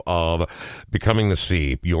off of Becoming the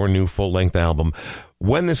Sea, your new full-length album.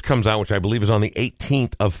 When this comes out, which I believe is on the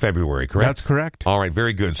 18th of February, correct? That's correct. All right,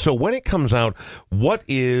 very good. So when it comes out, what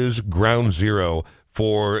is ground zero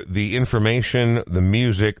for the information, the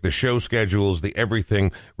music, the show schedules, the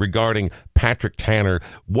everything regarding Patrick Tanner?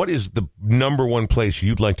 What is the number one place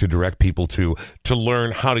you'd like to direct people to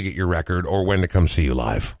learn how to get your record or when to come see you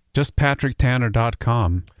live? Just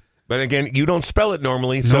PatrickTanner.com. But again, you don't spell it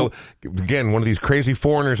normally. Nope. So again, one of these crazy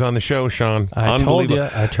foreigners on the show, Sean. I told you.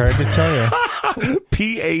 I tried to tell you.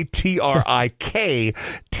 Patrik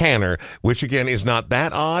Tanner, which again is not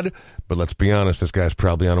that odd, but let's be honest, this guy's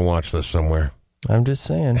probably on a watch list somewhere. I'm just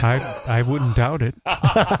saying. I wouldn't doubt it.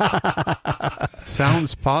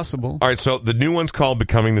 Sounds possible. All right, so the new one's called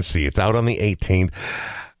Becoming the Sea. It's out on the 18th.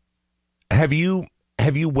 Have you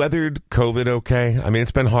weathered COVID okay? I mean,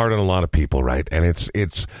 it's been hard on a lot of people, right? And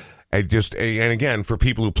and again, for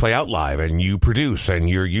people who play out live and you produce and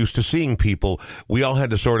you're used to seeing people, we all had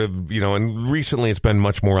to sort of, and recently it's been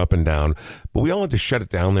much more up and down, but we all had to shut it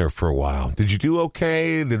down there for a while. Did you do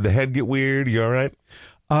okay? Did the head get weird? You all right?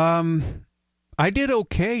 I did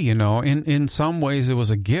okay, in some ways it was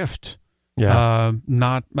a gift. Yeah.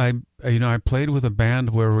 I played with a band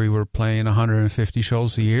where we were playing 150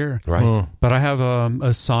 shows a year. Right. But I have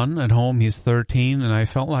a son at home. He's 13, and I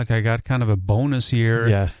felt like I got kind of a bonus year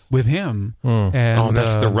Yes. with him. And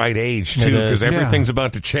that's the right age, too, it because is. everything's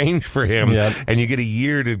about to change for him, Yep. and you get a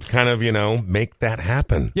year to kind of, make that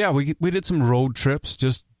happen. Yeah, we did some road trips,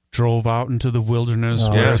 just drove out into the wilderness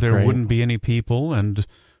Oh, where that's there great. wouldn't be any people and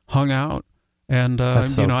hung out. And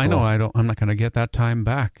That's so I know cool. I'm not going to get that time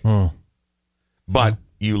back. But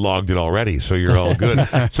you logged it already, so you're all good.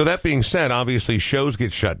 So that being said, obviously shows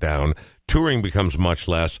get shut down. Touring becomes much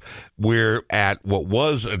less. We're at what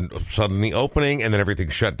was suddenly opening, and then everything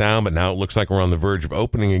shut down, but now it looks like we're on the verge of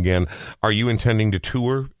opening again. Are you intending to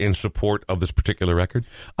tour in support of this particular record?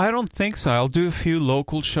 I don't think so. I'll do a few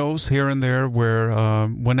local shows here and there where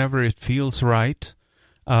whenever it feels right.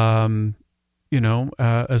 As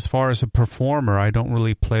far as a performer, I don't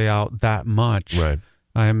really play out that much. Right.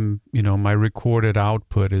 My recorded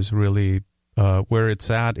output is really where it's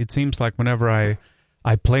at. It seems like whenever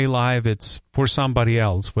I play live, it's for somebody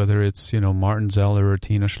else, whether it's, Martin Zeller or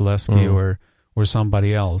Tina Shaleski or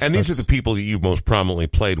somebody else. And these are the people that you've most prominently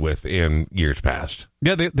played with in years past.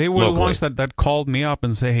 Yeah, they were locally. the ones that called me up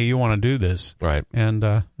and say, hey, you want to do this? Right. And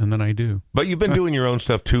then I do. But you've been doing your own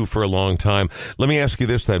stuff, too, for a long time. Let me ask you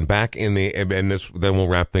this, then. Back in the, and this, then we'll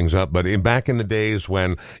wrap things up, but back in the days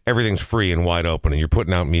when everything's free and wide open and you're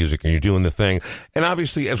putting out music and you're doing the thing, and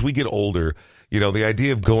obviously as we get older, the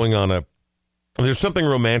idea of going on there's something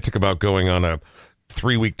romantic about going on a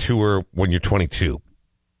 3-week tour when you're 22.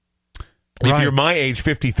 If Right. you're my age,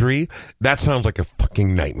 53, that sounds like a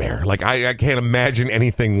fucking nightmare. Like, I can't imagine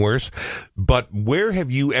anything worse. But where have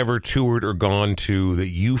you ever toured or gone to that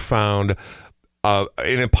you found,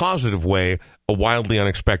 in a positive way, a wildly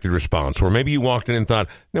unexpected response? Or maybe you walked in and thought,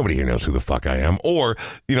 nobody here knows who the fuck I am. Or,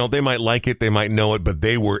 they might like it, they might know it, but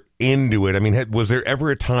they were into it. I mean, was there ever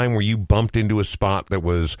a time where you bumped into a spot that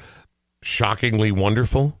was shockingly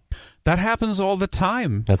wonderful? That happens all the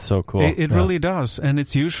time. That's so cool. It really does. And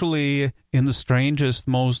it's usually in the strangest,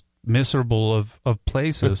 most miserable of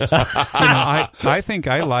places. I think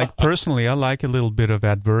I like a little bit of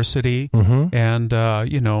adversity and,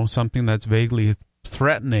 something that's vaguely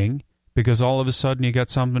threatening because all of a sudden you got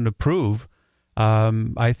something to prove.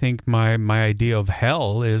 I think my idea of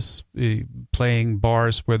hell is playing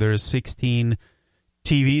bars where there's 16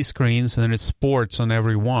 TV screens and then it's sports on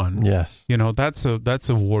every one. Yes. That's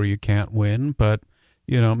a war you can't win, but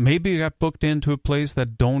maybe you got booked into a place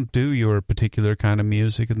that don't do your particular kind of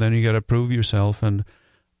music and then you got to prove yourself, and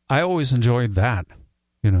I always enjoyed that,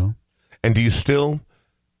 And do you still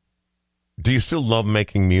love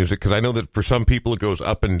making music? Because I know that for some people it goes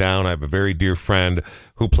up and down. I have a very dear friend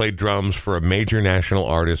who played drums for a major national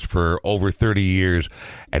artist for over 30 years,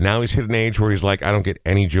 and now he's hit an age where he's like, I don't get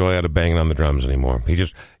any joy out of banging on the drums anymore.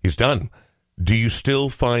 He's done. Do you still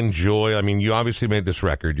find joy? I mean, you obviously made this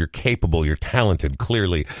record. You're capable. You're talented,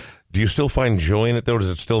 clearly. Do you still find joy in it, though? Does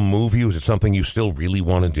it still move you? Is it something you still really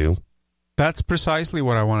want to do? That's precisely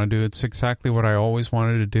what I want to do. It's exactly what I always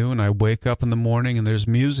wanted to do, and I wake up in the morning and there's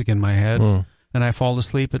music in my head, and I fall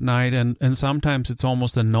asleep at night, and sometimes it's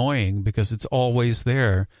almost annoying because it's always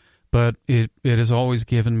there, but it has always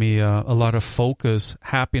given me a lot of focus,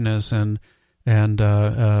 happiness, and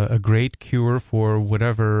a great cure for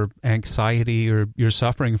whatever anxiety or you're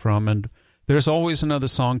suffering from. And there's always another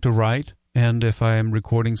song to write, and if I am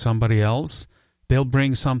recording somebody else, they'll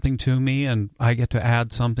bring something to me, and I get to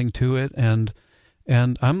add something to it, and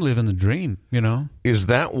I'm living the dream, Is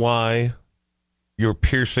that why your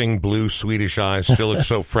piercing blue Swedish eyes still look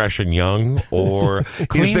so fresh and young? Or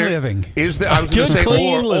Clean living. Is there? I was going to Good say,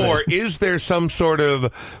 clean living. or is there some sort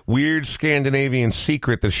of weird Scandinavian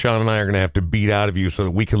secret that Sean and I are going to have to beat out of you so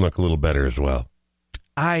that we can look a little better as well?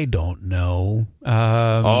 I don't know.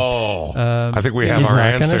 I think we have he's our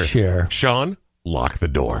not gonna answer. share. Sean, lock the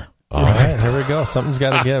door. All All right. right, here we go. Something's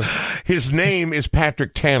got to give. His name is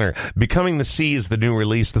Patrick Tanner. Becoming the Sea is the new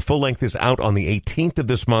release. The full length is out on the 18th of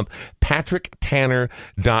this month.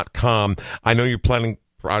 PatrickTanner.com. I know you're planning,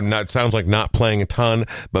 it sounds like not playing a ton,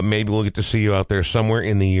 but maybe we'll get to see you out there somewhere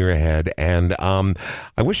in the year ahead. And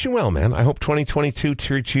I wish you well, man. I hope 2022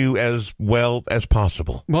 treats you as well as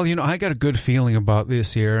possible. Well, I got a good feeling about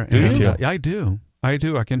this year. Do you? I do. I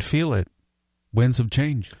can feel it. Winds of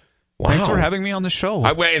change. Wow. Thanks for having me on the show.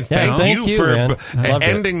 And Yeah, thank thank you you, for man. I loved it.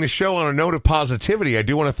 ending the show on a note of positivity. I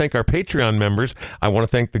do want to thank our Patreon members. I want to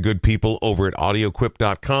thank the good people over at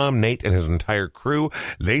audioquip.com, Nate and his entire crew.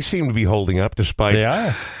 They seem to be holding up despite They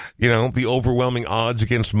are. the overwhelming odds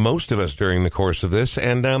against most of us during the course of this.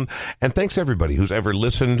 And thanks everybody who's ever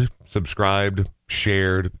listened, subscribed,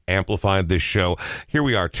 shared, amplified this show. Here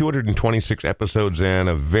we are, 226 episodes in,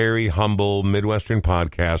 a very humble Midwestern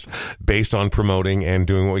podcast based on promoting and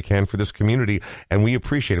doing what we can for this community. And we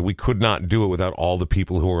appreciate it. We could not do it without all the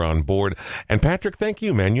people who are on board. And Patrick, thank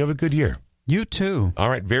you, man. You have a good year. You too. All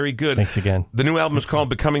right, very good. Thanks again. The new album is called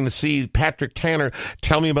Becoming the Sea. Patrick Tanner,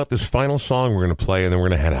 tell me about this final song we're going to play, and then we're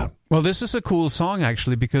going to head out. Well, this is a cool song,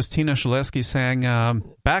 actually, because Tina Shaleski sang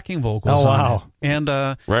backing vocals Oh, on wow. it. And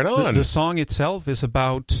Right on. The song itself is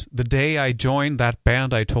about the day I joined that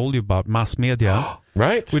band I told you about, Mass Media,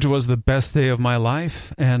 Right. which was the best day of my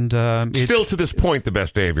life. And Still to this point, the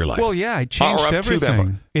best day of your life. well, yeah, it Or changed up to that everything.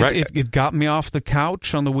 point. Right. It got me off the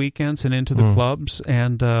couch on the weekends and into the clubs,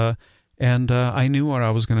 and I knew what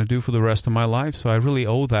I was going to do for the rest of my life. So I really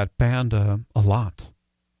owe that band a lot.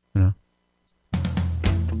 You know.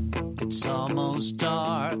 It's almost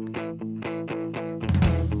dark.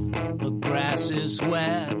 The grass is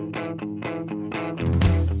wet.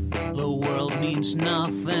 The world means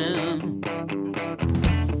nothing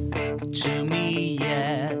to me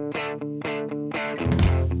yet.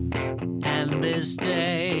 And this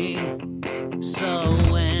day, so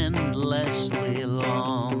endlessly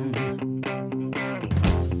long,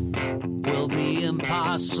 will be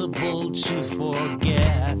impossible to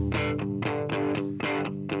forget.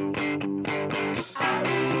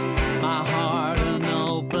 My heart an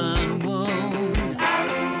open wound.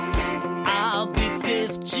 I'll be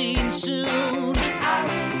 15 soon.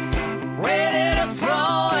 Ready to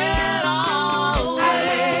throw it all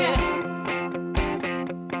away.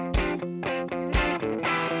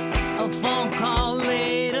 A phone call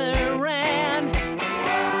later and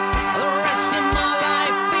the rest of my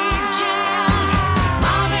life began.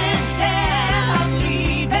 Mom and Dad are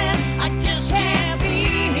leaving. I just can't be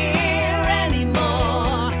here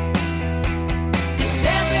anymore. 'Cause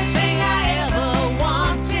everything I ever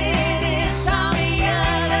wanted is on the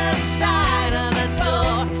other side of the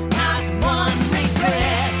door. Not one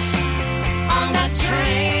regret on that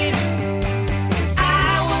train.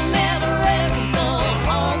 I will never ever go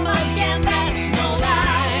home again, that's no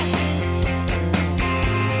lie.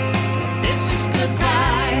 This is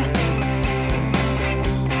goodbye.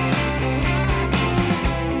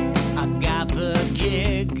 I got the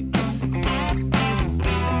gig.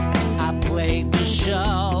 I played the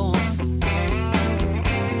show,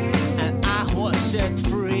 and I was set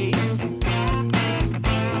free.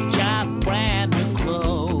 I got brand new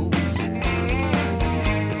clothes,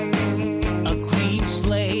 a clean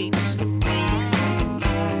slate,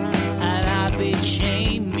 and I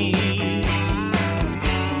became me.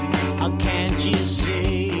 Can't you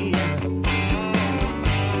see?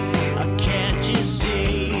 Can't you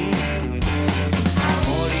see?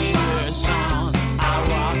 40 years on, I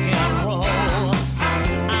rock and roll.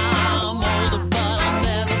 I'm older, but I'll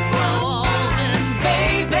never grow old. And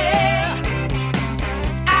baby,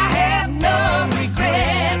 I have no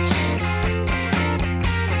regrets.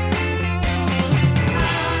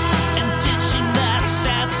 And ditching that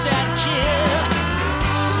sad, sad kid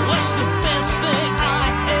was the best thing I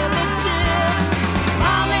ever did.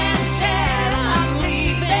 Mom and Dad, I'm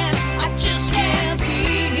leaving. I just can't be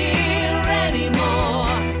here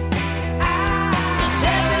anymore. 'Cause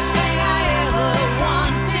everything I ever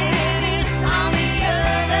wanted is on the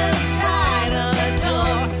other side of the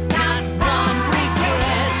door. Not one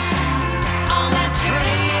regret on that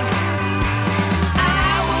train.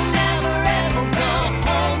 I will never ever go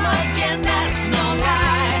home again, that's no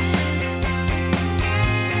lie.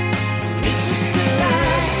 This is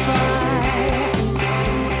goodbye.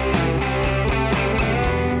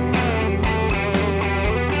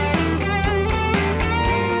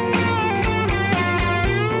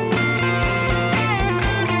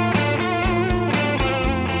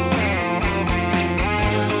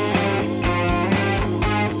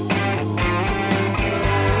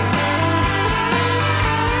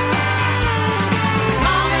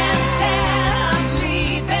 Mom and Dad, I'm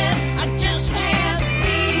leaving. I just can't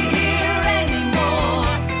be here anymore.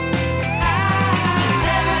 'Cause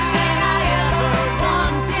everything I ever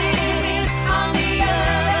wanted is on the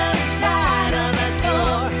other side of the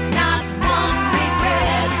door. Not one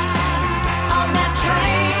regret on that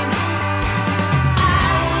train.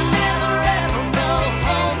 I will never ever go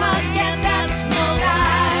home again, that's no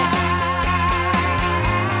lie.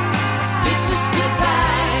 This is goodbye.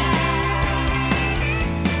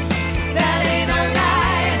 That ain't a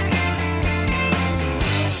lie.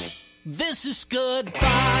 This is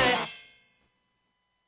goodbye.